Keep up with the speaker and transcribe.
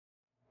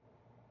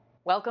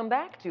Welcome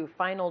back to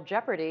Final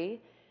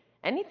Jeopardy.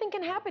 Anything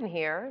can happen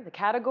here. The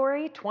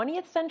category,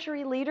 20th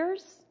century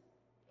leaders.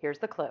 Here's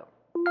the clue.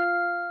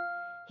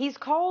 He's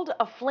called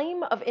a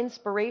flame of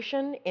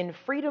inspiration in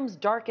freedom's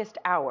darkest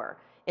hour,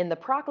 in the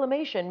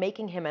proclamation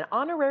making him an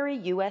honorary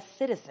U.S.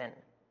 citizen.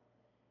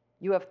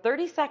 You have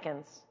 30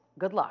 seconds.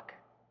 Good luck.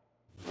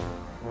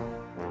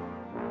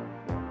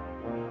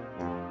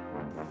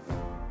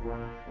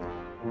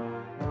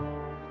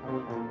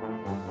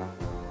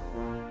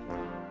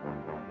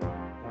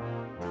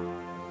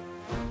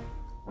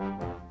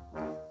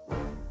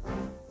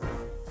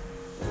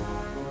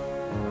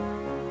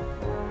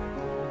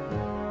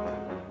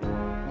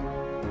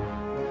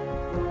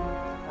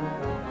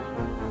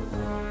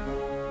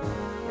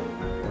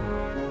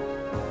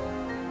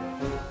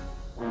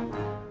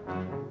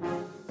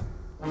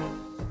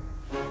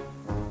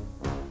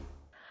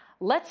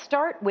 Let's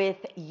start with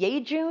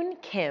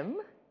Yejun Kim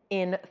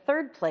in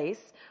third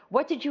place.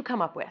 What did you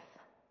come up with?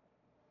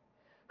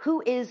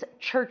 Who is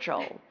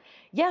Churchill?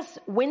 Yes,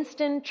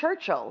 Winston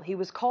Churchill. He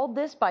was called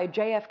this by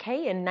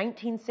JFK in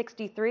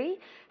 1963.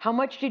 How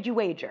much did you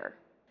wager?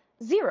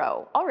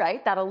 0. All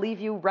right, that'll leave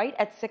you right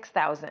at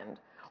 6,000.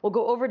 We'll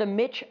go over to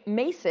Mitch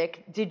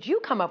Macek. Did you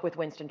come up with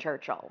Winston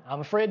Churchill?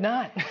 I'm afraid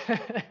not.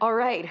 All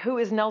right, who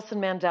is Nelson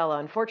Mandela?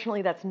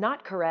 Unfortunately, that's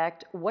not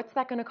correct. What's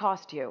that going to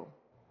cost you?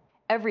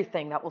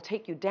 Everything. That will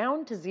take you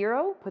down to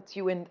 0, puts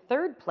you in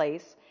third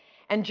place.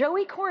 And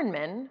Joey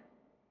Kornman,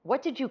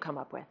 what did you come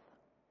up with?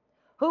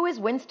 Who is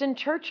Winston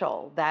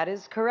Churchill? That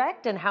is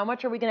correct. And how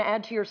much are we going to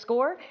add to your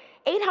score?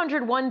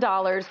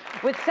 $801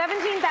 with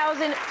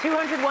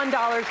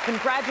 $17,201.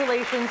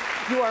 Congratulations.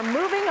 You are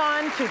moving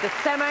on to the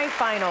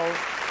semifinals.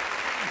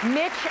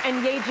 Mitch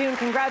and Yejun,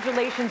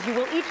 congratulations. You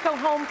will each go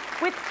home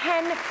with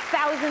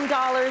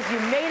 $10,000. You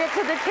made it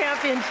to the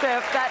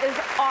championship. That is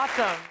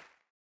awesome.